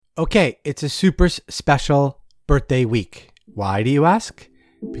Okay, it's a super special birthday week. Why do you ask?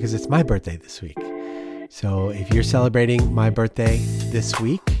 Because it's my birthday this week. So if you're celebrating my birthday this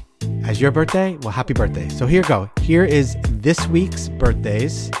week as your birthday, well, happy birthday. So here you go. Here is this week's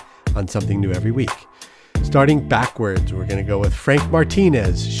birthdays on Something New Every Week. Starting backwards, we're going to go with Frank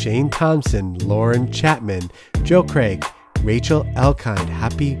Martinez, Shane Thompson, Lauren Chapman, Joe Craig, Rachel Elkind,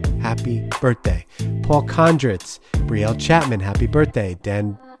 happy birthday. Paul Condritz, Brielle Chapman, happy birthday.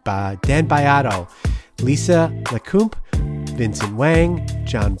 Dan Bayato, Lisa Lecumpe, Vincent Wang,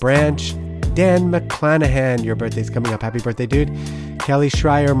 John Branch, Dan McClanahan, your birthday's coming up, happy birthday, dude. Kelly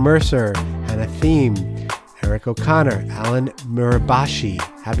Schreier Mercer, Hannah Thiem, Eric O'Connor, Alan Murabashi,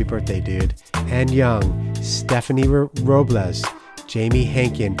 happy birthday, dude. Ann Young, Stephanie Robles, Jamie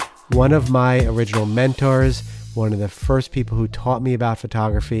Hankin, one of my original mentors, one of the first people who taught me about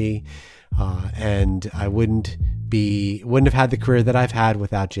photography, and I wouldn't have had the career that I've had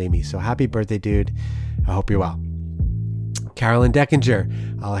without Jamie. So happy birthday, dude. I hope you're well. Carolyn Deckinger,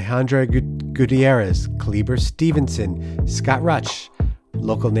 Alejandra Gutierrez, Kleber Stevenson, Scott Rutsch,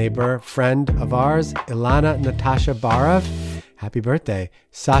 local neighbor, friend of ours, Ilana Natasha Barov, happy birthday.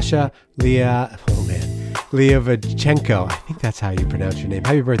 Sasha Leovachenko, I think that's how you pronounce your name.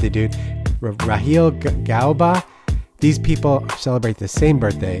 Happy birthday, dude. Rahil Gauba. These people celebrate the same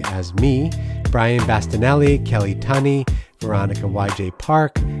birthday as me. Brian Bastinelli, Kelly Tunney, Veronica YJ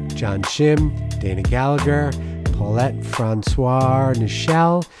Park, John Shim, Dana Gallagher, Paulette Francois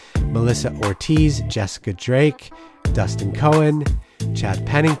Nichelle, Melissa Ortiz, Jessica Drake, Dustin Cohen, Chad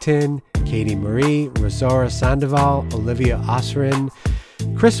Pennington, Katie Marie, Rosora Sandoval, Olivia Osrin,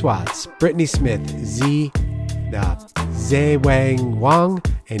 Chris Watts, Brittany Smith, Zhe Wang,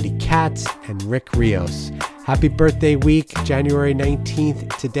 Andy Katz, and Rick Rios. Happy birthday week, January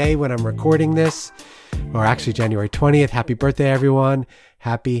 19th today when I'm recording this, or actually January 20th. Happy birthday, everyone.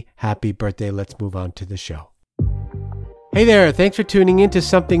 Happy birthday. Let's move on to the show. Hey there, thanks for tuning in to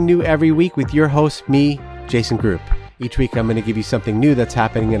Something New Every Week with your host, me, Jason Group. Each week I'm going to give you something new that's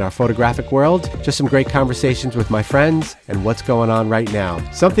happening in our photographic world, just some great conversations with my friends, and what's going on right now.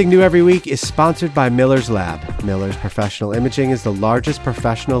 Something New Every Week is sponsored by Miller's Lab. Miller's Professional Imaging is the largest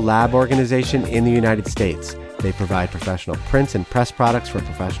professional lab organization in the United States. They provide professional prints and press products for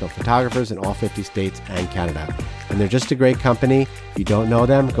professional photographers in all 50 states and Canada. And they're just a great company. If you don't know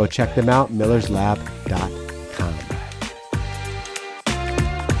them, go check them out, millerslab.com.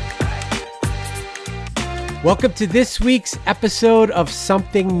 Welcome to this week's episode of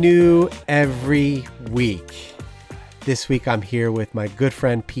Something New Every Week. This week I'm here with my good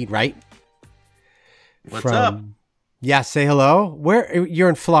friend Pete Wright. What's up? Yeah, say hello. Where you're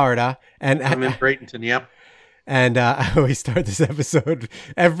in Florida, and I'm in Bradenton. Yep. And I always start this episode,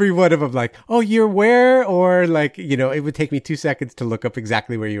 every one of them like, "Oh, you're where?" Or like, it would take me 2 seconds to look up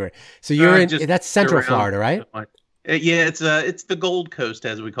exactly where you were. So you're that's Central Florida, right? Yeah, it's the Gold Coast,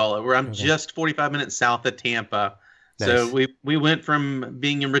 as we call it, where I'm just 45 minutes south of Tampa. Nice. So we went from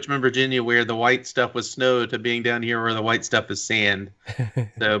being in Richmond, Virginia, where the white stuff was snow, to being down here where the white stuff is sand.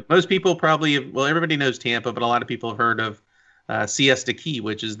 So most people everybody knows Tampa, but a lot of people have heard of Siesta Key,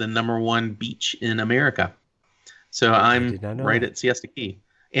 which is the #1 beach in America. So I'm right at Siesta Key,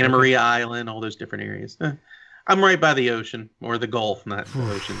 Anna Maria Island, all those different areas. I'm right by the ocean, or the Gulf, not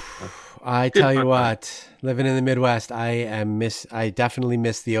the ocean. I tell you what, living in the Midwest, I definitely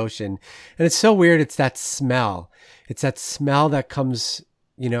miss the ocean. And it's so weird. It's that smell. It's that smell that comes,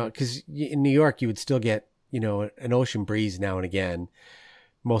 because in New York, you would still get, an ocean breeze now and again.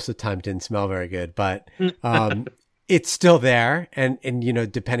 Most of the time it didn't smell very good, but it's still there. And,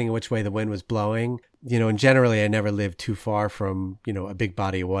 depending on which way the wind was blowing, and generally I never lived too far from, a big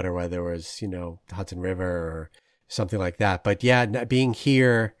body of water, whether it was, the Hudson River or something like that. But yeah, being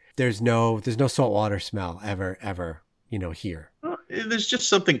here, there's no saltwater smell ever, here. There's just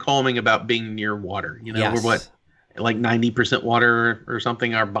something calming about being near water. Yes. We're like 90% water or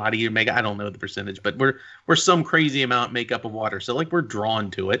something. Our body I don't know the percentage, but we're some crazy amount makeup of water. So like we're drawn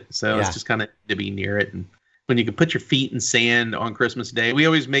to it. So It's just kind of to be near it. And when you can put your feet in sand on Christmas Day, we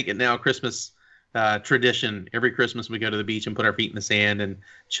always make it now Christmas tradition. Every Christmas we go to the beach and put our feet in the sand and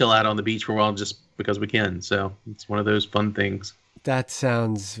chill out on the beach for a while, just because we can. So it's one of those fun things. That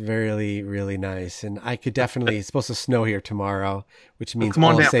sounds really, really nice. And I could definitely, it's supposed to snow here tomorrow, which means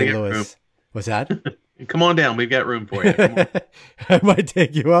all St. Louis. What's that? Come on down. We've got room for you. I might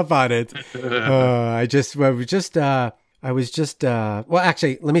take you up on it. Actually,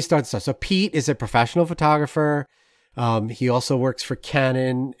 let me start this off. So Pete is a professional photographer. He also works for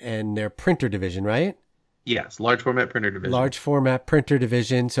Canon and their printer division, right? Yes, large format printer division. Large format printer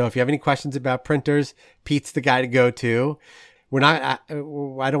division. So if you have any questions about printers, Pete's the guy to go to. we're not,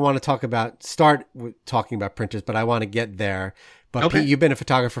 I don't want to start talking about printers, but I want to get there. But Okay. Pete, you've been a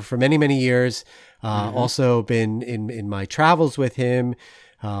photographer for many, many years. Also been in my travels with him,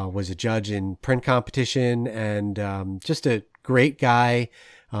 was a judge in print competition, and just a great guy,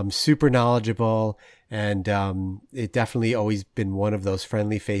 super knowledgeable. And it definitely always been one of those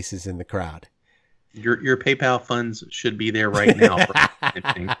friendly faces in the crowd. Your PayPal funds should be there right now.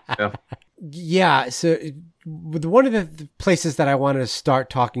 So. Yeah. So one of the places that I wanted to start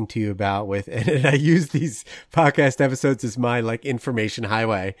talking to you about and I use these podcast episodes as my like information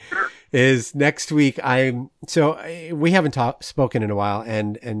highway, is next week. We haven't spoken in a while,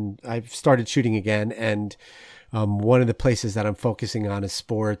 and I've started shooting again. And one of the places that I'm focusing on is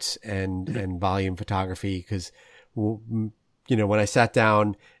sports and volume photography, because when I sat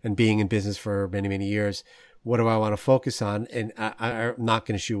down and being in business for many, many years, what do I want to focus on? And I'm not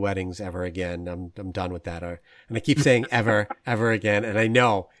going to shoot weddings ever again. I'm done with that. And I keep saying ever again. And I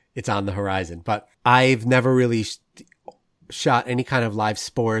know it's on the horizon, but I've never really shot any kind of live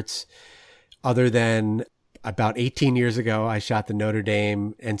sports other than about 18 years ago. I shot the Notre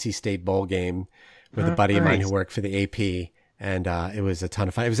Dame NC State bowl game with a buddy of mine who worked for the AP. And it was a ton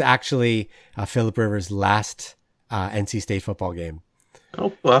of fun. It was actually Phillip Rivers' last NC State football game.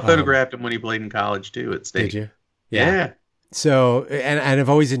 Oh, well, I photographed him when he played in college too at State. Did you? Yeah. So, and I've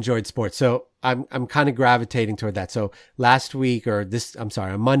always enjoyed sports. So I'm kind of gravitating toward that. So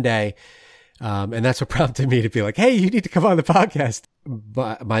on Monday, and that's what prompted me to be like, hey, you need to come on the podcast.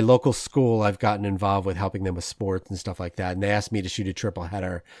 But my local school, I've gotten involved with helping them with sports and stuff like that. And they asked me to shoot a triple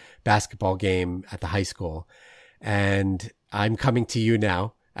header basketball game at the high school. And I'm coming to you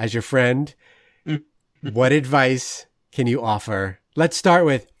now as your friend. What advice can you offer? Let's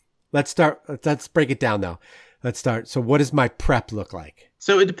break it down though. Let's start. So what does my prep look like?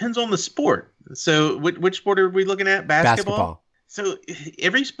 So it depends on the sport. So which sport are we looking at? Basketball. So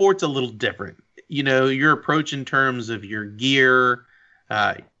every sport's a little different. Your approach in terms of your gear,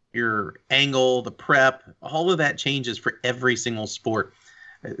 your angle, the prep, all of that changes for every single sport.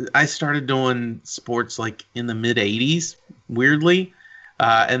 I started doing sports like in the mid 80s, weirdly.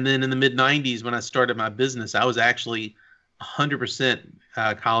 And then in the mid 90s, when I started my business, I was actually 100%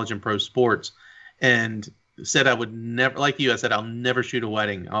 college and pro sports, and said I would never, like you, I said, I'll never shoot a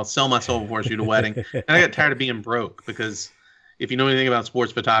wedding. I'll sell my soul before I shoot a wedding. And I got tired of being broke, because if you know anything about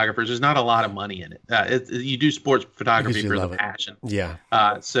sports photographers, there's not a lot of money in it. You do sports photography for the passion. Yeah.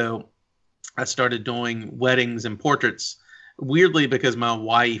 So I started doing weddings and portraits, weirdly, because my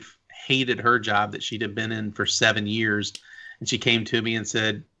wife hated her job that she'd have been in for 7 years. And she came to me and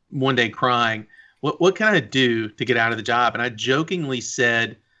said, one day crying, what can I do to get out of the job? And I jokingly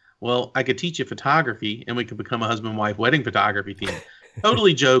said, well, I could teach you photography and we could become a husband-wife wedding photography team.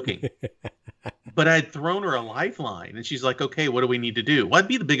 Totally joking. But I'd thrown her a lifeline, and she's like, okay, what do we need to do? Well, I'd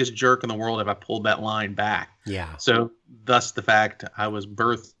be the biggest jerk in the world if I pulled that line back. Yeah. So thus the fact I was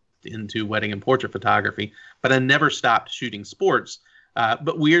birthed into wedding and portrait photography, but I never stopped shooting sports.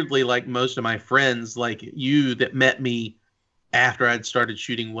 But weirdly, like most of my friends like you that met me after I'd started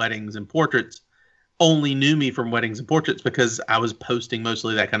shooting weddings and portraits, only knew me from weddings and portraits because I was posting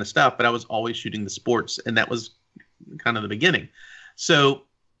mostly that kind of stuff, but I was always shooting the sports, and that was kind of the beginning. So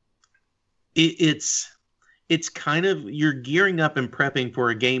it's kind of, you're gearing up and prepping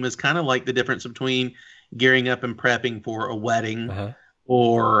for a game is kind of like the difference between gearing up and prepping for a wedding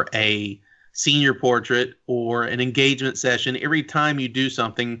or a senior portrait or an engagement session. Every time you do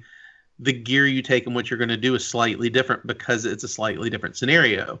something, the gear you take and what you're going to do is slightly different because it's a slightly different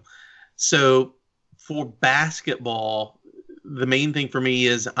scenario. So for basketball, the main thing for me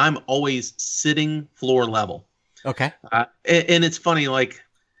is I'm always sitting floor level. Okay. And it's funny, like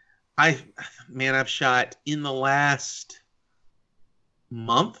I've shot in the last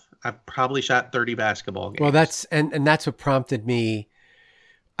month, I've probably shot 30 basketball games. Well, that's what prompted me.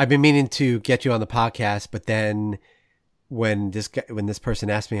 I've been meaning to get you on the podcast, but then when this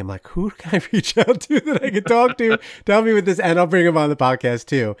person asked me, I'm like, who can I reach out to that I can talk to? Tell me with this, and I'll bring him on the podcast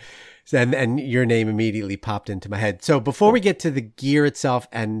too. And your name immediately popped into my head. So before we get to the gear itself,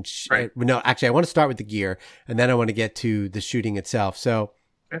 and no, actually, I want to start with the gear, and then I want to get to the shooting itself. So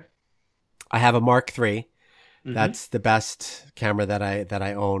I have a Mark III. Mm-hmm. That's the best camera that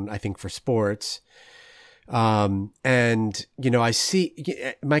I own, I think, for sports. And I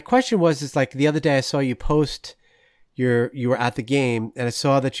see. My question is like the other day I saw you post. You were at the game, and I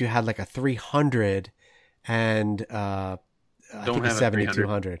saw that you had like a 300 and I think a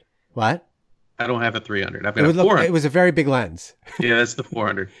 7200. What? I don't have a 300. I've got a 400. It was a very big lens. Yeah, that's the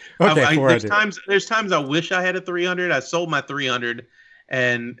 400. Okay, 400. There's times I wish I had a 300. I sold my 300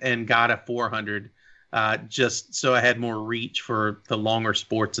 and got a 400 just so I had more reach for the longer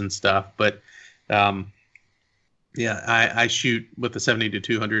sports and stuff. But yeah, I shoot with a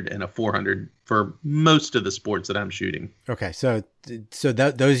 70-200 and a 400 for most of the sports that I'm shooting. Okay, so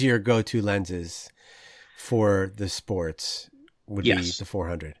those are your go-to lenses for the sports would be the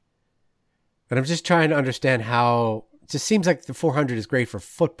 400. But I'm just trying to understand how. It just seems like the 400 is great for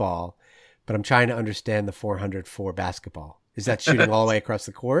football, but I'm trying to understand the 400 for basketball. Is that shooting all the way across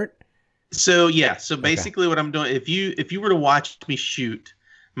the court? So yeah, so basically what I'm doing, if you were to watch me shoot,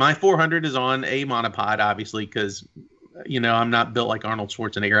 my 400 is on a monopod, obviously, because I'm not built like Arnold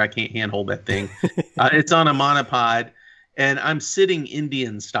Schwarzenegger. I can't handhold that thing. It's on a monopod, and I'm sitting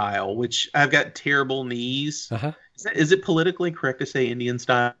Indian style, which I've got terrible knees. Uh-huh. Is it politically correct to say Indian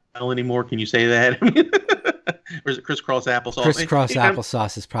style anymore? Can you say that? Or is it crisscross applesauce? Crisscross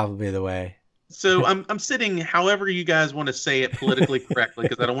applesauce is probably the way. So I'm sitting however you guys want to say it politically correctly,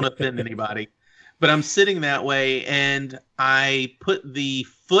 because I don't want to offend anybody. But I'm sitting that way, and I put the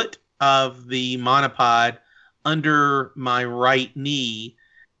foot of the monopod under my right knee,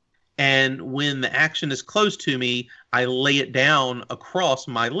 and when the action is close to me, I lay it down across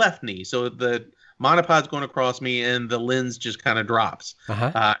my left knee. So the monopod's going across me, and the lens just kind of drops.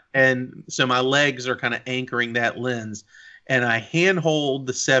 Uh-huh. And so my legs are kind of anchoring that lens, and I handhold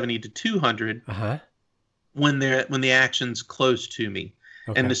the 70-200 uh-huh. when the action's close to me.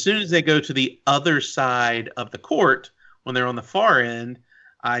 Okay. And as soon as they go to the other side of the court, when they're on the far end,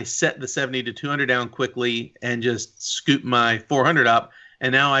 I set the 70-200 down quickly and just scoop my 400 up.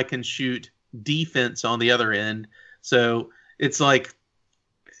 And now I can shoot defense on the other end. So it's like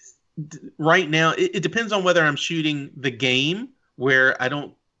right now, it depends on whether I'm shooting the game where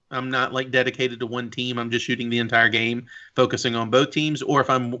I'm not like dedicated to one team. I'm just shooting the entire game, focusing on both teams, or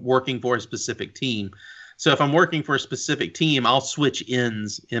if I'm working for a specific team. So if I'm working for a specific team, I'll switch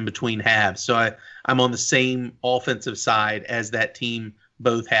ends in between halves. So I'm on the same offensive side as that team,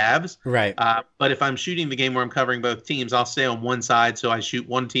 both halves. Right. But if I'm shooting the game where I'm covering both teams, I'll stay on one side. So I shoot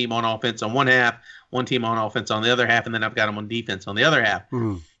one team on offense on one half, one team on offense on the other half, and then I've got them on defense on the other half.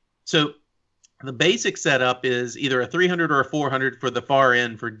 Mm. So the basic setup is either a 300 or a 400 for the far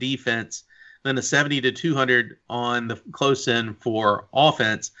end for defense, then a 70-200 on the close end for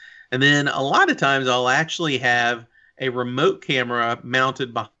offense. And then a lot of times I'll actually have a remote camera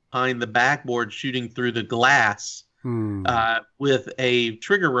mounted behind the backboard shooting through the glass with a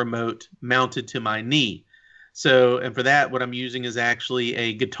trigger remote mounted to my knee. So, and for that, what I'm using is actually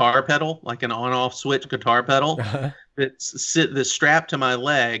a guitar pedal, like an on-off switch guitar pedal that's strapped to my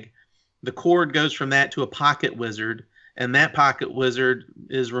leg. The cord goes from that to a pocket wizard, and that pocket wizard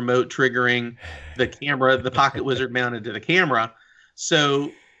is remote triggering the camera, the pocket wizard mounted to the camera.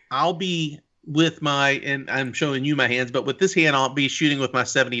 So I'll be with and I'm showing you my hands, but with this hand, I'll be shooting with my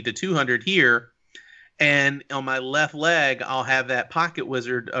 70-200 here. And on my left leg, I'll have that pocket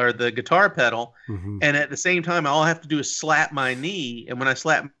wizard or the guitar pedal. Mm-hmm. And at the same time, all I have to do is slap my knee. And when I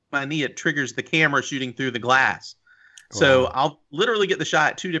slap my knee, it triggers the camera shooting through the glass. Wow. So I'll literally get the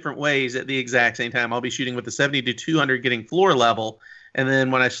shot two different ways at the exact same time. I'll be shooting with the 70-200 getting floor level. And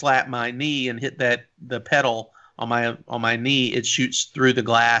then when I slap my knee and hit the pedal on my knee, it shoots through the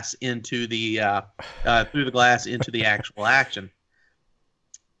glass into the actual action.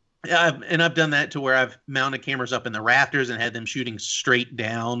 And I've done that to where I've mounted cameras up in the rafters and had them shooting straight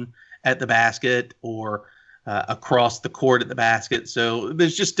down at the basket or across the court at the basket. So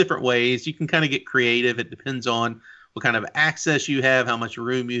there's just different ways. You can kind of get creative. It depends on what kind of access you have, how much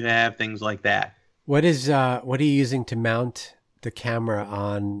room you have, things like that. What are you using to mount the camera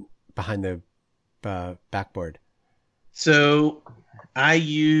on behind the backboard? So I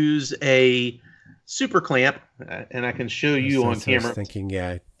use a super clamp, and I can show you on camera. I was thinking,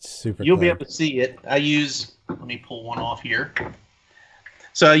 yeah, super. You'll be able to see it. Let me pull one off here.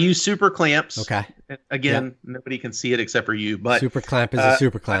 So I use super clamps. Okay. Again, Nobody can see it except for you. But super clamp is a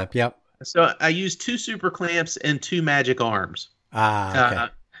super clamp. Yep. So I use 2 super clamps and 2 magic arms. Okay.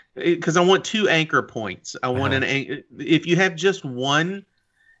 Because I want 2 anchor points. I want if you have just one.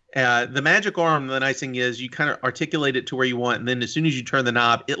 The magic arm, the nice thing is you kind of articulate it to where you want, and then as soon as you turn the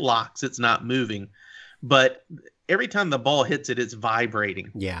knob, it locks. It's not moving. But every time the ball hits it, it's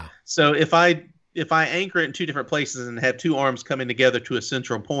vibrating. Yeah. So if I anchor it in 2 different places and have 2 arms coming together to a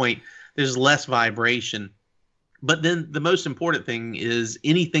central point, there's less vibration. But then the most important thing is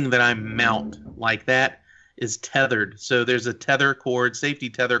anything that I mount like that is tethered. So there's a tether cord, safety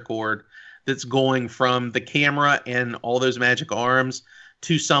tether cord, that's going from the camera and all those magic arms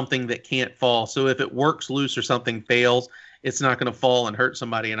to something that can't fall. So if it works loose or something fails, it's not going to fall and hurt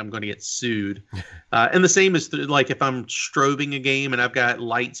somebody and I'm going to get sued. And the same is like if I'm strobing a game and I've got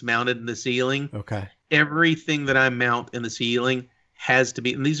lights mounted in the ceiling. Okay. Everything that I mount in the ceiling has to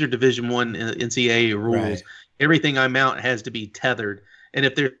be, and these are Division I NCAA rules. Right. Everything I mount has to be tethered. And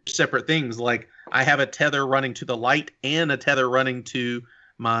if they're separate things, like I have a tether running to the light and a tether running to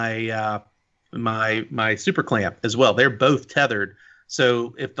my my super clamp as well. They're both tethered.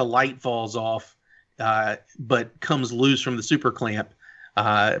 So if the light falls off, but comes loose from the super clamp,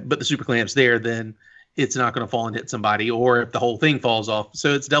 but the super clamp's there, then it's not going to fall and hit somebody. Or if the whole thing falls off,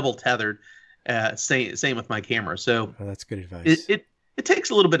 so it's double tethered. Same with my camera. So that's good advice. It takes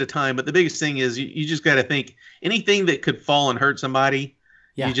a little bit of time, but the biggest thing is you just got to think anything that could fall and hurt somebody.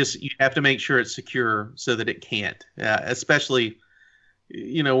 Yeah. You have to make sure it's secure so that it can't. Especially,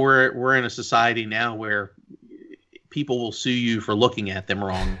 we're in a society now where people will sue you for looking at them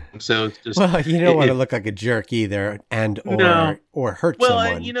wrong. So it's just, well, you don't want to look like a jerk either, or hurt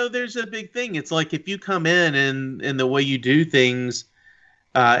someone. Well, there's a big thing. It's like if you come in and the way you do things,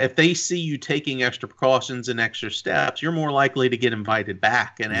 if they see you taking extra precautions and extra steps, you're more likely to get invited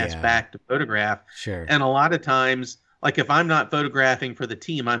back and asked back to photograph. Sure. And a lot of times, like if I'm not photographing for the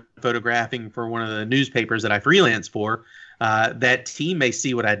team, I'm photographing for one of the newspapers that I freelance for. That team may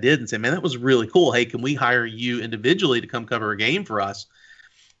see what I did and say, man, that was really cool. Hey, can we hire you individually to come cover a game for us?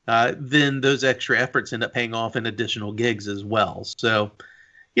 Then those extra efforts end up paying off in additional gigs as well. So,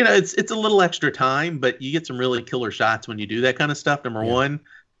 it's a little extra time, but you get some really killer shots when you do that kind of stuff, number one.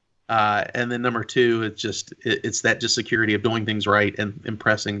 And then number two, it's that just security of doing things right and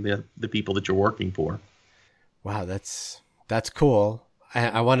impressing the people that you're working for. Wow, that's cool.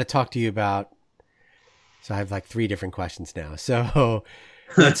 I want to talk to you about, so I have like 3 different questions now. So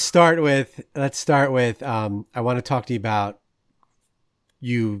let's start with, I want to talk to you about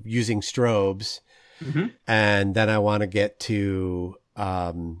you using strobes. Mm-hmm. And then I want to get to,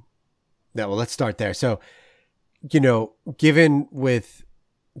 let's start there. So, given with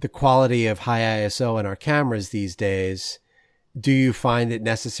the quality of high ISO in our cameras these days, do you find it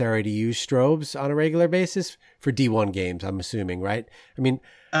necessary to use strobes on a regular basis for D1 games? I'm assuming, right? I mean,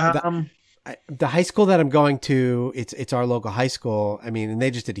 the high school that I'm going to, it's our local high school. I mean, and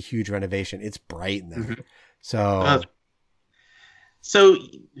they just did a huge renovation. It's bright in there. Mm-hmm. So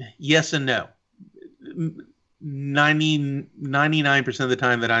yes and no. 99% of the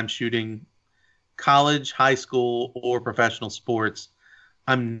time that I'm shooting college, high school, or professional sports,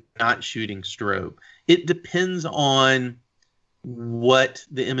 I'm not shooting strobe. It depends on what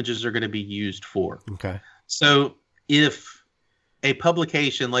the images are going to be used for. Okay. So if a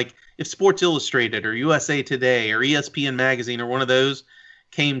publication like if Sports Illustrated or USA Today or ESPN Magazine or one of those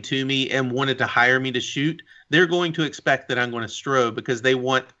came to me and wanted to hire me to shoot, they're going to expect that I'm going to strobe because they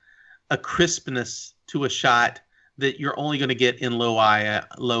want a crispness to a shot that you're only going to get in low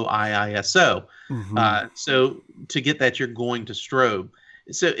ISO. Mm-hmm. So to get that, you're going to strobe.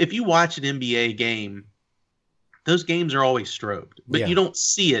 So if you watch an NBA game, those games are always strobed, but you don't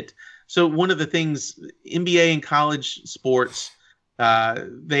see it. So one of the things, NBA and college sports,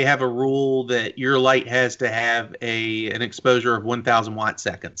 they have a rule that your light has to have an exposure of 1,000 watt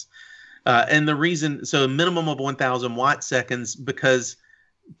seconds. And the reason, so a minimum of 1,000 watt seconds because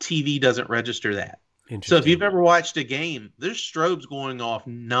TV doesn't register that. So if you've ever watched a game, there's strobes going off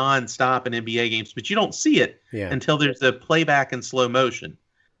nonstop in NBA games, but you don't see it until there's a playback in slow motion.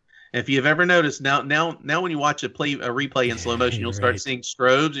 And if you've ever noticed, now when you watch a replay in slow motion, you'll start seeing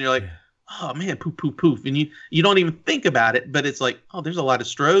strobes, and you're like, oh man, poof, poof, poof, and you don't even think about it, but it's like, oh, there's a lot of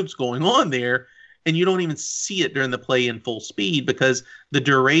strobes going on there, and you don't even see it during the play in full speed because the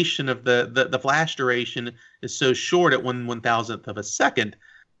duration of the flash duration is so short at 1/1000th of a second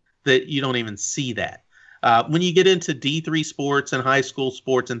that you don't even see that. When you get into D3 sports and high school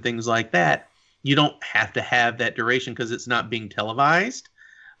sports and things like that, you don't have to have that duration because it's not being televised.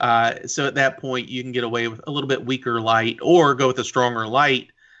 So at that point, you can get away with a little bit weaker light or go with a stronger light,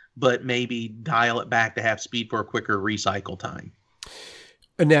 but maybe dial it back to half speed for a quicker recycle time.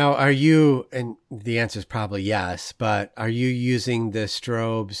 Now, are you, and the answer is probably yes, but are you using the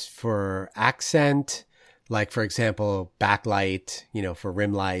strobes for accent? Like, for example, backlight, for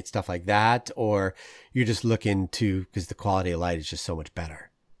rim light, stuff like that, or you're just looking because the quality of light is just so much better?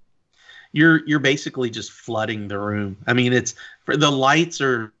 You're basically just flooding the room. I mean, the lights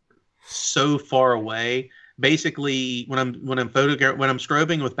are so far away. Basically, when I'm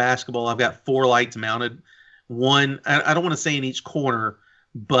strobing with basketball, I've got 4 lights mounted. One, I don't want to say in each corner,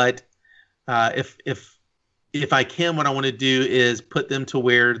 but if I can, what I want to do is put them to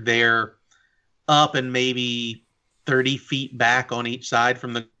where they're up and maybe 30 feet back on each side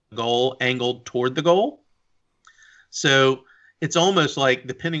from the goal, angled toward the goal. So it's almost like,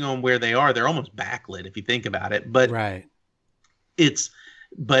 depending on where they are, they're almost backlit if you think about it. But right.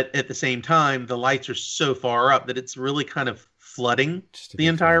 But at the same time, the lights are so far up that it's really kind of flooding the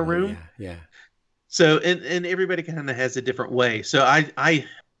entire room. Yeah. So, and everybody kind of has a different way. So I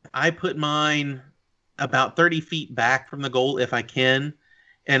put mine about 30 feet back from the goal if I can,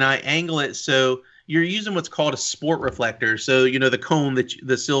 and I angle it so you're using what's called a sport reflector. So, the cone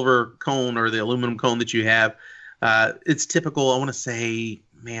the silver cone or the aluminum cone that you have, it's typical. I want to say,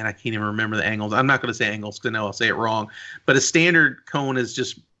 man, I can't even remember the angles. I'm not going to say angles because I know I'll say it wrong. But a standard cone is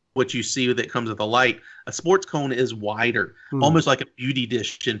just what you see that comes with the light. A sports cone is wider, almost like a beauty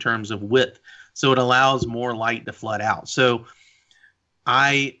dish in terms of width. So it allows more light to flood out. So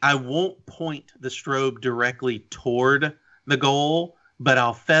I won't point the strobe directly toward the goal, but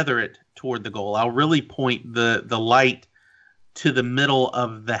I'll feather it toward the goal. I'll really point the light to the middle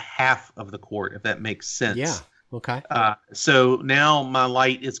of the half of the court, if that makes sense. Yeah. Okay. So now my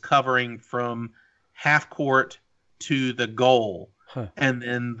light is covering from half court to the goal. And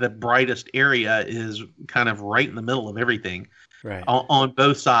then the brightest area is kind of right in the middle of everything. Right. On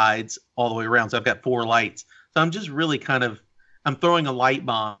both sides all the way around. So I've got 4 lights. So I'm just really I'm throwing a light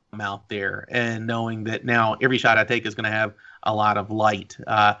bomb out there and knowing that now every shot I take is going to have a lot of light.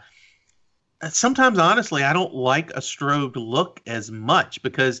 Sometimes, honestly, I don't like a strobed look as much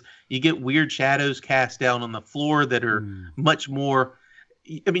because you get weird shadows cast down on the floor that are much more.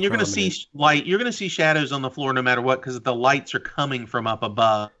 I mean, you're going to see light. You're going to see shadows on the floor no matter what because the lights are coming from up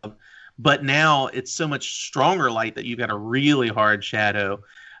above. But now it's so much stronger light that you've got a really hard shadow.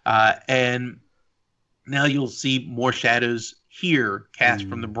 And now you'll see more shadows here cast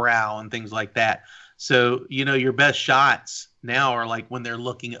from the brow and things like that. So, your best shots now are like when they're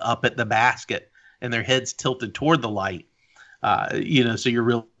looking up at the basket and their head's tilted toward the light, so you're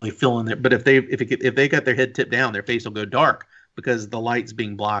really feeling it. But if they got their head tipped down, their face will go dark because the light's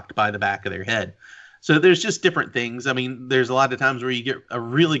being blocked by the back of their head. So there's just different things. I mean, there's a lot of times where you get a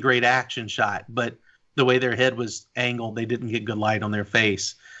really great action shot, but the way their head was angled, they didn't get good light on their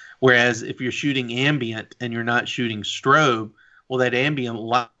face. Whereas if you're shooting ambient and you're not shooting strobe, well, that ambient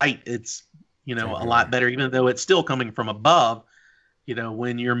light, it's a lot better, even though it's still coming from above.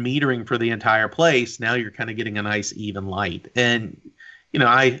 When you're metering for the entire place, now you're kind of getting a nice even light. And,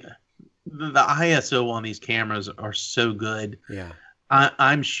 the ISO on these cameras are so good. Yeah.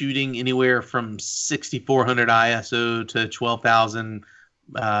 I'm shooting anywhere from 6,400 ISO to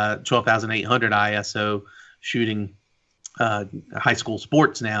 12,800 ISO shooting high school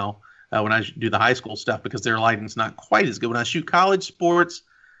sports now when I do the high school stuff because their lighting's not quite as good. When I shoot college sports,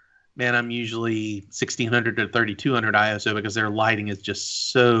 man, I'm usually 1,600 to 3,200 ISO because their lighting is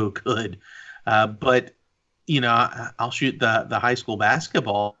just so good. But I'll shoot the high school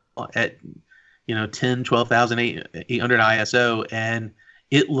basketball at 12,800 ISO, and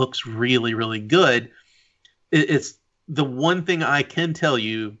it looks really, really good. It's the one thing I can tell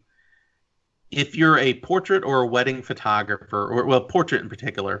you. If you're a portrait or a wedding photographer, or portrait in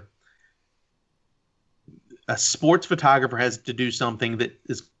particular, a sports photographer has to do something that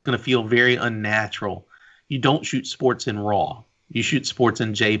is going to feel very unnatural. You don't shoot sports in RAW. You shoot sports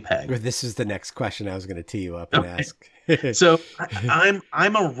in JPEG. This is the next question I was going to tee you up and ask. So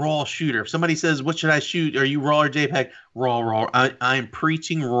I'm a RAW shooter. If somebody says, what should I shoot? Are you RAW or JPEG? RAW. I'm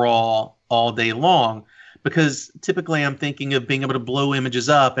preaching RAW all day long because typically I'm thinking of being able to blow images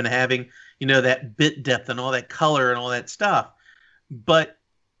up and having, that bit depth and all that color and all that stuff. But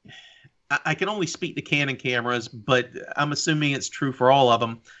I can only speak to Canon cameras, but I'm assuming it's true for all of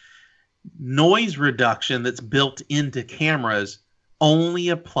them. Noise reduction that's built into cameras only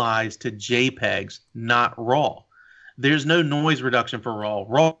applies to JPEGs, not RAW. There's no noise reduction for RAW.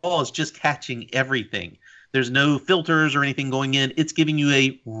 RAW is just catching everything. There's no filters or anything going in. It's giving you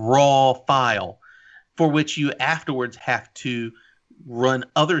a RAW file for which you afterwards have to run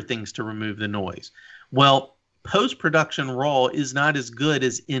other things to remove the noise. Well, post-production RAW is not as good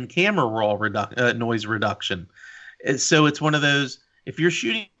as in-camera RAW noise reduction. So it's one of those, if you're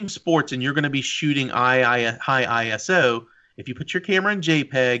shooting sports and you're going to be shooting high ISO, if you put your camera in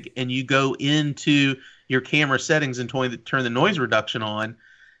JPEG and you go into your camera settings and turn the noise reduction on,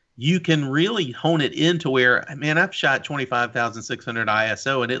 you can really hone it into where, man, I've shot 25,600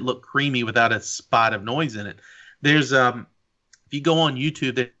 ISO and it looked creamy without a spot of noise in it. There's, if you go on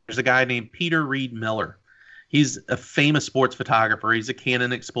YouTube, there's a guy named Peter Reed Miller. He's a famous sports photographer. He's a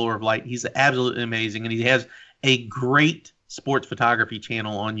Canon Explorer of Light. He's absolutely amazing. And he has a great sports photography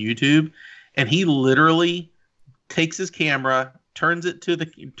channel on YouTube. And he literally takes his camera, turns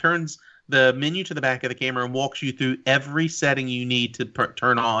the menu to the back of the camera and walks you through every setting you need to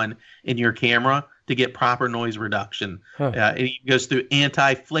turn on in your camera to get proper noise reduction. It goes through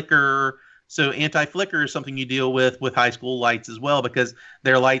anti-flicker. So anti-flicker is something you deal with high school lights as well, because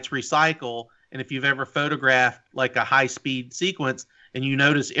their lights recycle. And if you've ever photographed like a high-speed sequence and you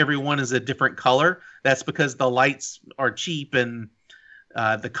notice every one is a different color, that's because the lights are cheap and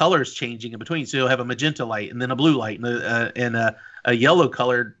the color's changing in between. So you'll have a magenta light and then a blue light and a yellow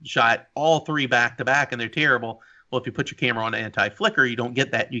colored shot, all three back to back, and they're terrible. Well, if you put your camera on anti-flicker, you don't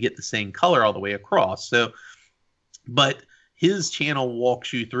get that. You get the same color all the way across. So, but his channel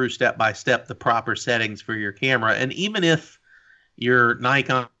walks you through step by step the proper settings for your camera. And even if you're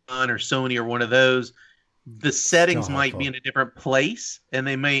Nikon or Sony or one of those, the settings might be in a different place and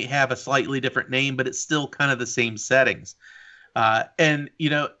they may have a slightly different name, but it's still kind of the same settings. And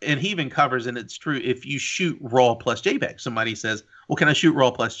he even covers, and it's true, if you shoot RAW plus JPEG, somebody says, well, can I shoot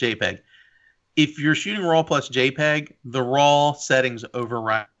RAW plus JPEG? If you're shooting RAW plus JPEG, the RAW settings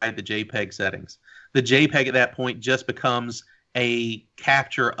override the JPEG settings. The JPEG at that point just becomes a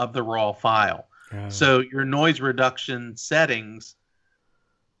capture of the RAW file. So your noise reduction settings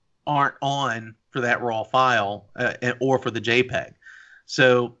aren't on for that RAW file or for the JPEG.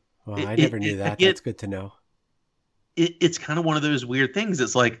 So I never knew that. That's good to know. It's kind of one of those weird things.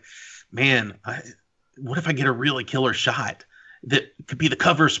 It's like, man, what if I get a really killer shot that could be the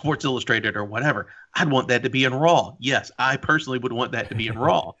cover of Sports Illustrated or whatever? I'd want that to be in RAW. Yes, I personally would want that to be in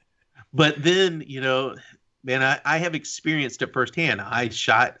RAW. But then, man, I have experienced it firsthand. I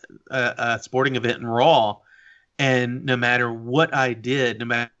shot a sporting event in RAW, and no matter what I did, no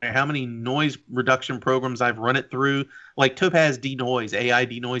matter how many noise reduction programs I've run it through, like Topaz Denoise, AI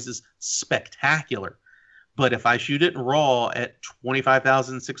Denoise is spectacular. But if I shoot it in RAW at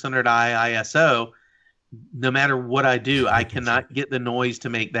 25,600 ISO, no matter what I do, I cannot get the noise to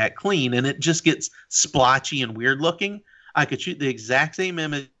make that clean. And it just gets splotchy and weird looking. I could shoot the exact same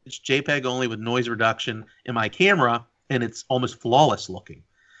image, JPEG only with noise reduction in my camera, and it's almost flawless looking.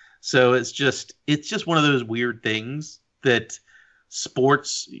 So it's just one of those weird things that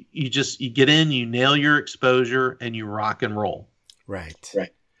sports, you get in, you nail your exposure, and you rock and roll.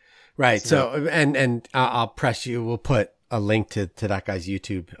 Right. So and I'll press you. We'll put a link to that guy's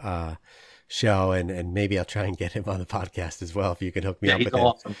YouTube show, and maybe I'll try and get him on the podcast as well if you can hook me up with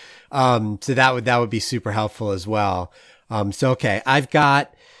him. Awesome. So that would be super helpful as well. Okay, I've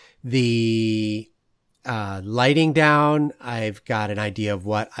got the lighting down. I've got an idea of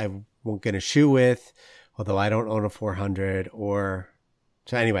what I'm going to shoot with, although I don't own a 400 so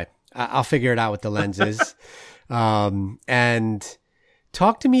anyway, I'll figure it out with the lenses. And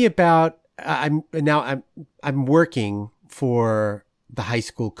talk to me about, I'm working for the high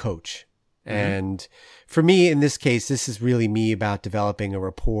school coach. Mm-hmm. And for me, in this case, this is really me about developing a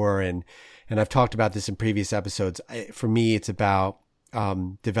rapport. And I've talked about this in previous episodes. For me, it's about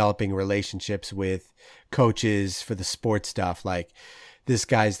developing relationships with coaches for the sports stuff. Like this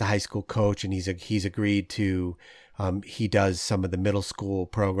guy's the high school coach, and he's agreed to, he does some of the middle school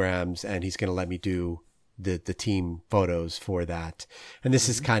programs, and he's going to let me do the team photos for that. And this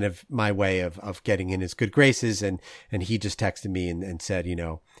is kind of my way of getting in his good graces. And he just texted me and said,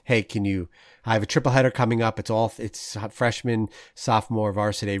 hey, I have a triple header coming up. It's freshman, sophomore,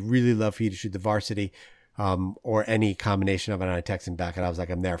 varsity. I'd really love for you to shoot the varsity, or any combination of it. And I texted him back, and I was like,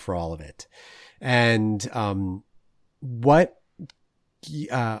 I'm there for all of it. And, what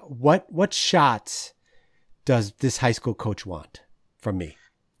shots does this high school coach want from me?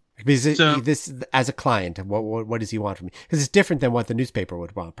 Because this, as a client, what does he want from me? Because it's different than what the newspaper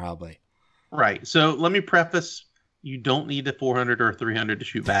would want, probably. Right. So let me preface: you don't need a 400 or a 300 to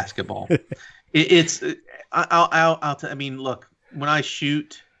shoot basketball. Look, when I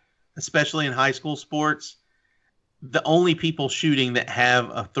shoot, especially in high school sports, the only people shooting that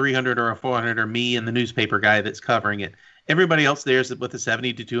have a 300 or a 400 are me and the newspaper guy that's covering it. Everybody else there is with a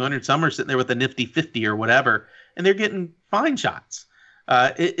 70 to 200. Some are sitting there with a nifty 50 or whatever, and they're getting fine shots.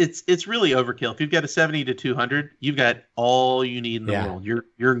 It's really overkill. If you've got a 70 to 200, you've got all you need in the world.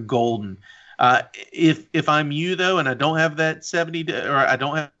 You're golden. If I'm you though, and I don't have that 70 or I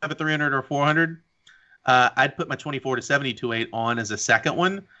don't have a 300 or 400, I'd put my 24 to 70-2.8 on as a second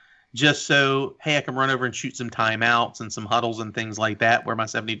one, just so, hey, I can run over and shoot some timeouts and some huddles and things like that where my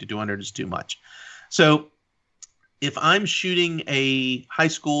 70 to 200 is too much. So if I'm shooting a high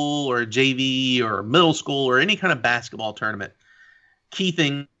school or a JV or middle school or any kind of basketball tournament, key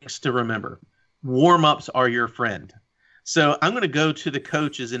things to remember: warm-ups are your friend. So I'm going to go to the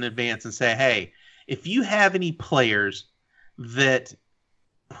coaches in advance and say, hey, if you have any players that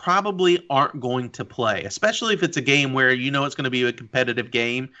probably aren't going to play, especially if it's a game where it's going to be a competitive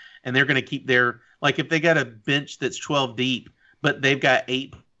game and they're going to keep if they got a bench that's 12 deep, but they've got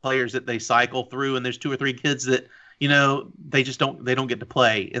 8 players that they cycle through, and there's 2 or 3 kids that, you know, they don't get to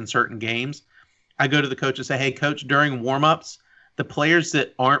play in certain games. I go to the coach and say, hey, coach, during warm-ups, the players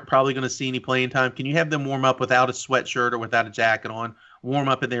that aren't probably going to see any playing time, can you have them warm up without a sweatshirt or without a jacket on, warm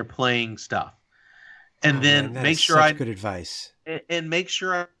up and they're playing stuff? And then make sure good advice. And make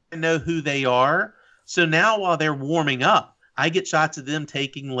sure I know who they are. So now while they're warming up, I get shots of them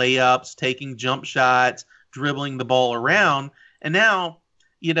taking layups, taking jump shots, dribbling the ball around. And now,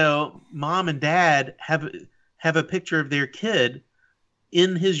 you know, mom and dad have a picture of their kid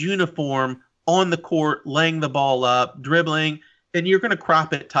in his uniform on the court, laying the ball up, dribbling, and you're going to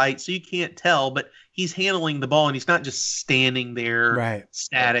crop it tight so you can't tell, but he's handling the ball and he's not just standing there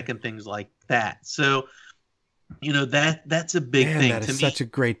static and things like that. So, you know, that's a big thing. That is such a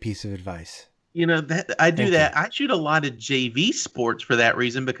great piece of advice. You know, that I do that. I shoot a lot of JV sports for that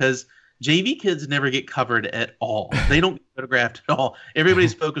reason, because JV kids never get covered at all. They don't get photographed at all.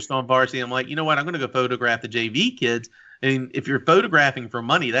 Everybody's focused on varsity. I'm like, you know what? I'm going to go photograph the JV kids. And if you're photographing for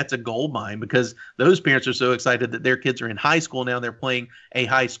money, that's a gold mine, because those parents are so excited that their kids are in high school now. They're playing a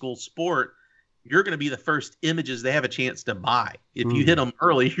high school sport. You're going to be the first images they have a chance to buy if you hit them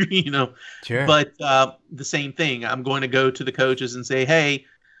early, you know. Sure. But the same thing, I'm going to go to the coaches and say, hey,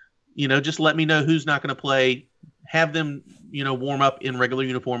 you know, just let me know who's not going to play. Have them, you know, warm up in regular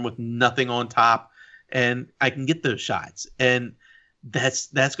uniform with nothing on top, and I can get those shots. And that's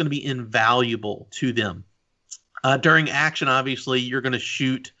going to be invaluable to them. During action, obviously, you're going to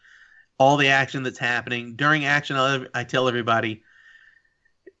shoot all the action that's happening. During action, I tell everybody,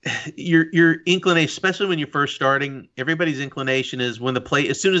 your inclination, especially when you're first starting, everybody's inclination is when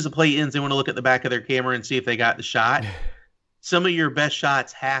as soon as the play ends, they want to look at the back of their camera and see if they got the shot. Some of your best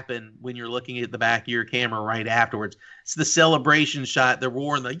shots happen when you're looking at the back of your camera right afterwards. It's the celebration shot, the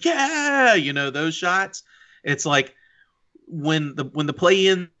roar, and the yeah, you know, those shots. It's like, when the play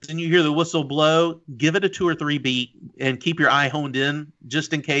ends and you hear the whistle blow, give it a 2 or 3 beat and keep your eye honed in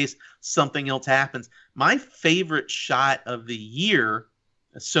just in case something else happens. My favorite shot of the year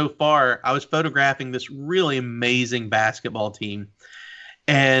so far, I was photographing this really amazing basketball team,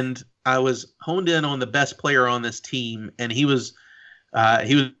 and I was honed in on the best player on this team, and he was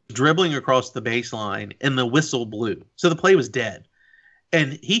dribbling across the baseline, and the whistle blew. So the play was dead,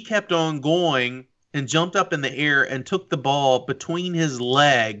 and he kept on going and jumped up in the air and took the ball between his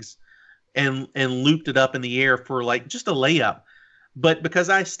legs and looped it up in the air for like just a layup. But because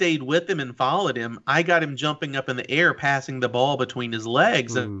I stayed with him and followed him, I got him jumping up in the air, passing the ball between his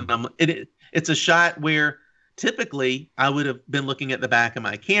legs. And it's a shot where typically I would have been looking at the back of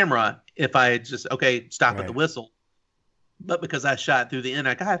my camera if I had just, stop at the whistle. But because I shot through the end,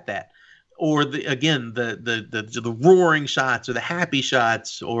 I got that. Or the roaring shots, or the happy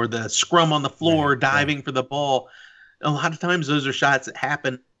shots, or the scrum on the floor, diving for the ball. A lot of times those are shots that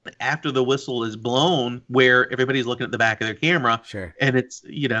happen after the whistle is blown, where everybody's looking at the back of their camera. Sure. And it's,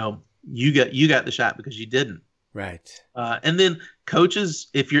 you know, you got the shot because you didn't. Right. And then coaches,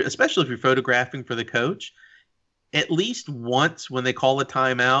 especially if you're photographing for the coach, at least once when they call a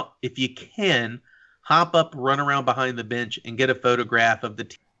timeout, if you can, hop up, run around behind the bench and get a photograph of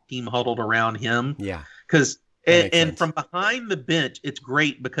the team huddled around him. Yeah. Because and from behind the bench, it's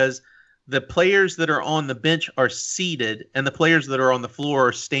great because the players that are on the bench are seated and the players that are on the floor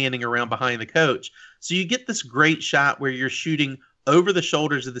are standing around behind the coach. So you get this great shot where you're shooting over the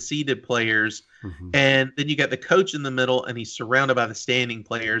shoulders of the seated players, and then you got the coach in the middle and he's surrounded by the standing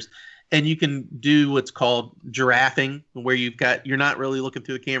players. And you can do what's called giraffing, where you're not really looking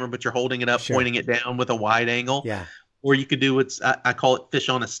through the camera, but you're holding it up, pointing it down with a wide angle. Yeah. Or you could do I call it fish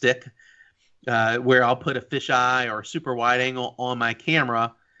on a stick, where I'll put a fisheye or a super wide angle on my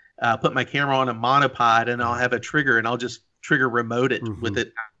camera, put my camera on a monopod, and I'll have a trigger, and I'll just trigger remote it with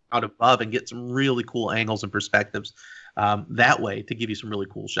it out above and get some really cool angles and perspectives that way to give you some really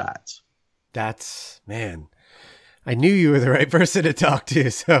cool shots. I knew you were the right person to talk to.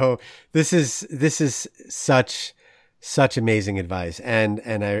 So this is such amazing advice, and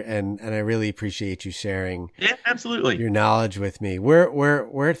I really appreciate you sharing. Yeah, absolutely. Your knowledge with me.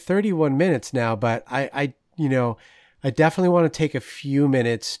 We're at 31 minutes now, but I definitely want to take a few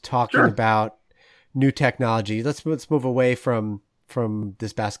minutes talking about new technology. Let's move away from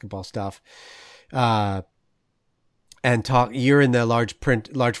this basketball stuff. And talk. You're in the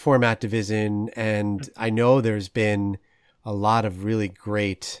large format division, and I know there's been a lot of really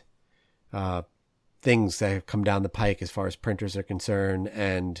great things that have come down the pike as far as printers are concerned.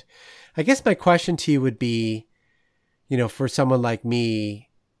 And I guess my question to you would be, you know, for someone like me,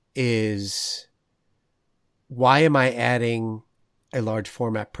 is why am I adding a large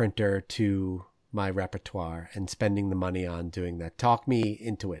format printer to my repertoire and spending the money on doing that? Talk me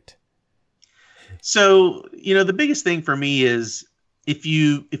into it. So, the biggest thing for me is if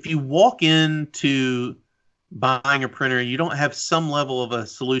you walk into buying a printer and you don't have some level of a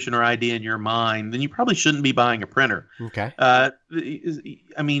solution or idea in your mind, then you probably shouldn't be buying a printer. Okay.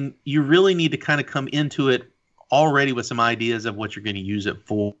 You really need to kind of come into it already with some ideas of what you're going to use it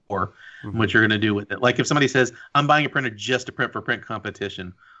for, what you're going to do with it. Like if somebody says, I'm buying a printer just to print for print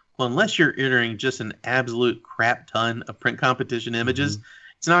competition. Well, unless you're entering just an absolute crap ton of print competition images,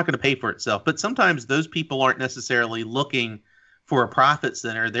 it's not going to pay for itself. But sometimes those people aren't necessarily looking for a profit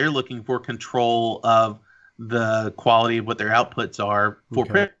center. They're looking for control of the quality of what their outputs are for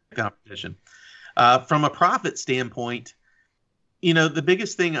print competition. From a profit standpoint, the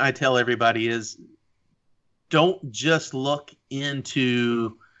biggest thing I tell everybody is don't just look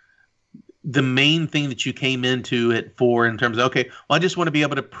into the main thing that you came into it for in terms of, okay, well, I just want to be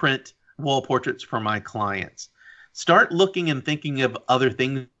able to print wall portraits for my clients. Start looking and thinking of other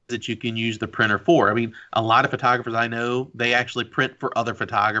things that you can use the printer for. I mean, a lot of photographers I know, they actually print for other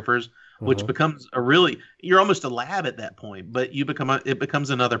photographers, which becomes you're almost a lab at that point, but it becomes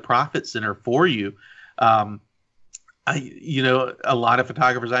another profit center for you. A lot of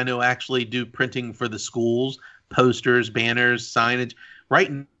photographers I know actually do printing for the schools, posters, banners, signage.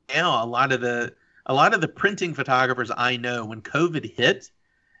 Right now, a lot of the printing photographers I know, when COVID hit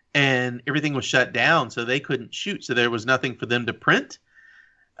and everything was shut down, so they couldn't shoot, so there was nothing for them to print.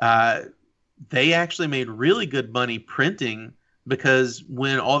 They actually made really good money printing, because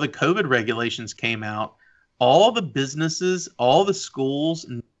when all the COVID regulations came out, all the businesses, all the schools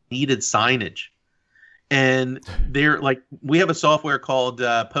needed signage. And we have a software called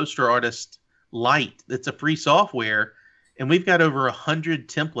Poster Artist Lite. It's a free software. And we've got over 100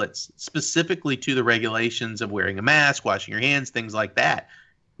 templates specifically to the regulations of wearing a mask, washing your hands, things like that.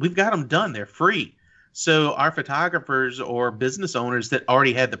 We've got them done. They're free. So our photographers or business owners that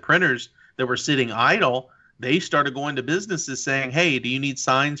already had the printers that were sitting idle, they started going to businesses saying, hey, do you need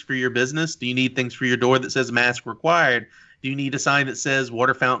signs for your business? Do you need things for your door that says mask required? Do you need a sign that says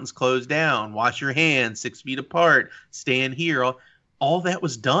water fountains closed down, wash your hands 6 feet apart, stand here? All that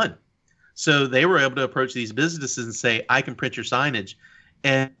was done. So they were able to approach these businesses and say, I can print your signage.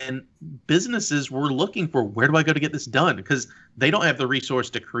 And businesses were looking for, where do I go to get this done? Because they don't have the resource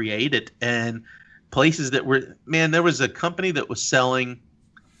to create it. And places that were, there was a company that was selling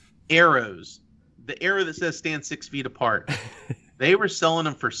arrows. The arrow that says stand 6 feet apart. They were selling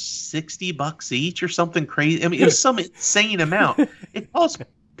them for $60 each or something crazy. I mean, it was some insane amount. It costs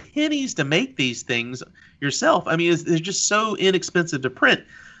pennies to make these things yourself. I mean, they're just so inexpensive to print.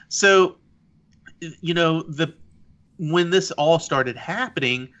 So, when this all started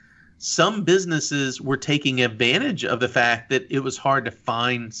happening, some businesses were taking advantage of the fact that it was hard to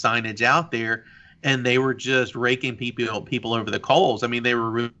find signage out there, and they were just raking people over the coals. I mean, they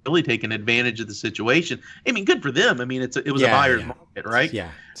were really taking advantage of the situation. I mean, good for them. I mean, it was a buyer's market, right?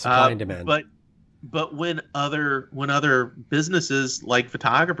 Yeah, supply and demand. But when other businesses like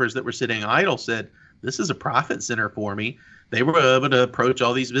photographers that were sitting idle said, this is a profit center for me, they were able to approach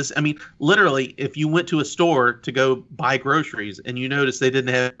all these businesses. I mean, literally, if you went to a store to go buy groceries and you noticed they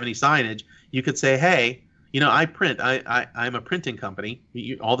didn't have any signage, you could say, hey, I print. I'm a printing company.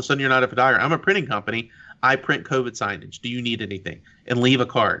 All of a sudden, you're not a photographer. I'm a printing company. I print COVID signage. Do you need anything? And leave a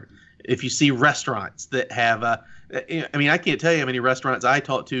card. If you see restaurants that have I can't tell you how many restaurants I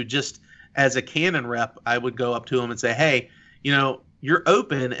talked to just as a Canon rep. I would go up to them and say, hey, you're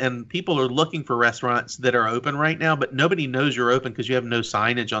open, and people are looking for restaurants that are open right now, but nobody knows you're open because you have no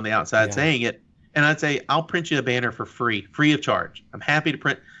signage on the outside saying it. And I'd say, I'll print you a banner for free of charge. I'm happy to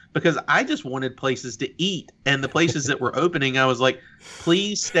print, because I just wanted places to eat, and the places that were opening, I was like,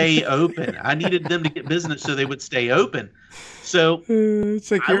 please stay open. I needed them to get business so they would stay open. So it's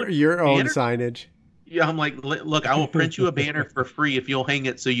like your own signage. Yeah, I'm like, look, I will print you a banner for free if you'll hang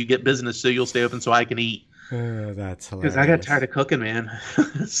it so you get business, so you'll stay open so I can eat. That's hilarious. Because I got tired of cooking, man.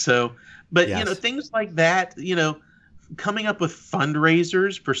 So, but things like that, coming up with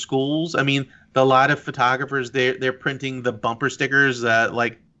fundraisers for schools. I mean, a lot of photographers, they're printing the bumper stickers,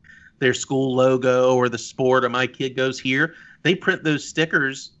 like their school logo or the sport or my kid goes here. They print those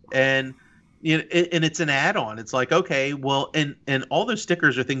stickers, and and it's an add-on. It's like, okay, well, and all those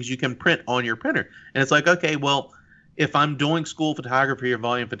stickers are things you can print on your printer. And it's like, okay, well, if I'm doing school photography or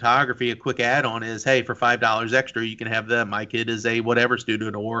volume photography, a quick add-on is, hey, for $5 extra, you can have my kid is a whatever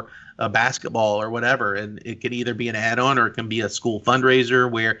student or a basketball or whatever. And it could either be an add-on or it can be a school fundraiser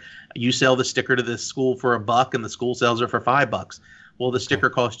where you sell the sticker to the school for $1 and the school sells it for $5. Well, the sticker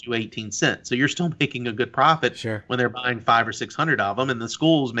cost you 18 cents. So you're still making a good profit when they're buying 500 or 600 of them, and the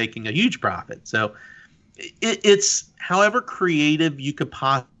school's making a huge profit. So it's however creative you could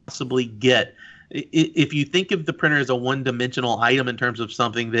possibly get. If you think of the printer as a one-dimensional item in terms of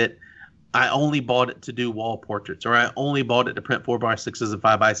something that I only bought it to do wall portraits, or I only bought it to print 4x6s and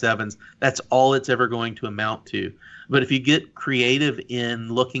 5x7s, that's all it's ever going to amount to. But if you get creative in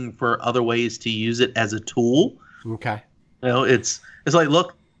looking for other ways to use it as a tool, it's like,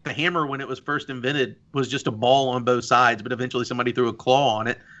 look, the hammer when it was first invented was just a ball on both sides, but eventually somebody threw a claw on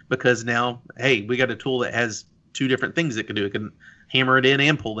it because now, hey, we got a tool that has two different things it can do. It can hammer it in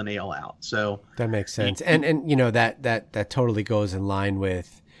and pull the nail out. So that makes sense. And that totally goes in line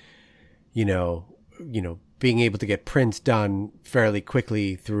with, being able to get prints done fairly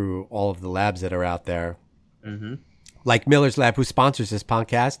quickly through all of the labs that are out there. Mm-hmm. Like Miller's Lab, who sponsors this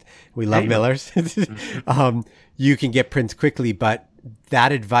podcast. We love Miller's. You can get prints quickly, but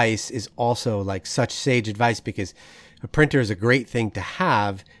that advice is also like such sage advice, because a printer is a great thing to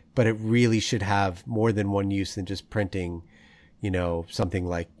have, but it really should have more than one use than just printing, something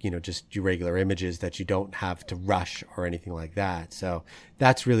like, just your regular images that you don't have to rush or anything like that. So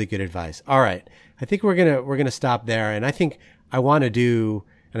that's really good advice. All right. I think we're going to stop there. And I think I want to do,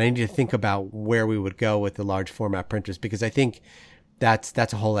 and I need to think about where we would go with the large format printers, because I think that's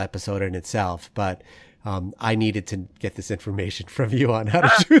a whole episode in itself. But I needed to get this information from you on how to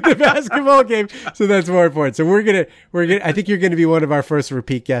shoot the basketball game. So that's more important. So we're going to, I think you're going to be one of our first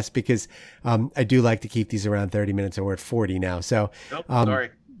repeat guests, because I do like to keep these around 30 minutes, and we're at 40 now. So, sorry,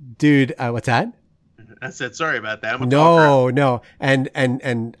 dude, what's that? I said, sorry about that. No.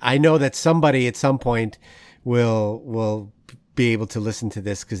 And I know that somebody at some point will be able to listen to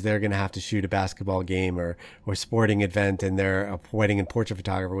this, because they're going to have to shoot a basketball game or sporting event, and they're a wedding and portrait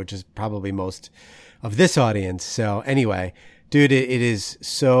photographer, which is probably most of this audience. So anyway, dude, it is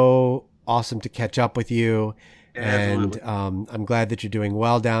so awesome to catch up with you. And I'm glad that you're doing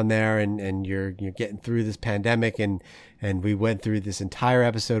well down there, and you're getting through this pandemic, and we went through this entire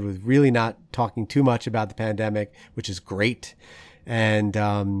episode with really not talking too much about the pandemic, which is great. And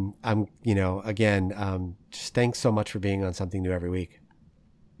just thanks so much for being on Something New Every Week.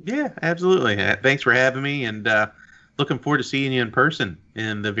 Yeah, absolutely. Thanks for having me, and looking forward to seeing you in person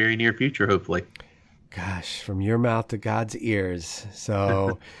in the very near future, hopefully. Gosh, from your mouth to God's ears.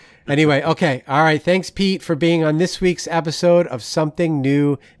 So anyway, okay. All right. Thanks, Pete, for being on this week's episode of Something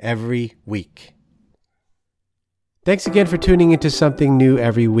New Every Week. Thanks again for tuning into Something New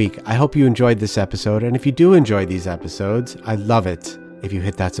Every Week. I hope you enjoyed this episode. And if you do enjoy these episodes, I love it if you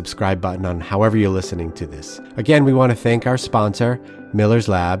hit that subscribe button on however you're listening to this. Again, we want to thank our sponsor, Miller's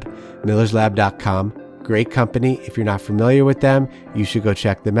Lab, millerslab.com. Great company. If you're not familiar with them, you should go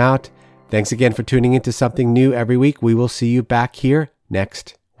check them out. Thanks again for tuning into Something New Every Week. We will see you back here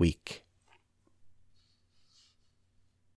next week.